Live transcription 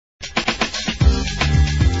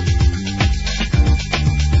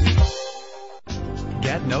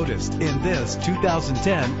noticed in this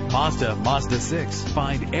 2010 Mazda 6.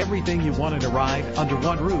 Find everything you want in a ride under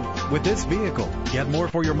one roof with this vehicle. Get more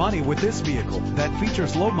for your money with this vehicle that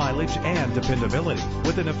features low mileage and dependability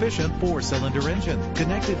with an efficient 4-cylinder engine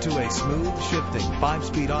connected to a smooth shifting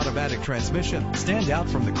 5-speed automatic transmission. Stand out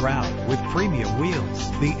from the crowd with premium wheels.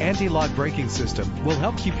 The anti-lock braking system will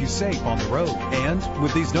help keep you safe on the road. And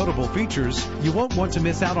with these notable features, you won't want to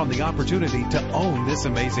miss out on the opportunity to own this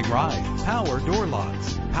amazing ride. Power door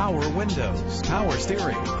locks, power windows, power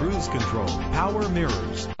steering, cruise control, power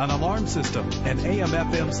mirrors, an alarm system, an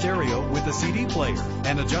AM/FM stereo with a CD player,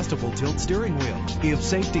 an adjustable tilt steering wheel. If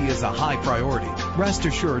safety is a high priority, rest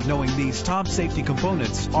assured knowing these top safety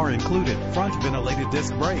components are included: front ventilated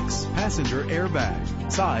disc brakes, passenger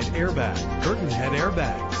airbag, side airbag, curtain head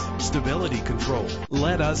airbags, stability control.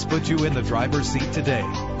 Let us put you in the driver's seat today.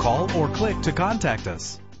 Call or click to contact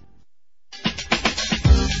us.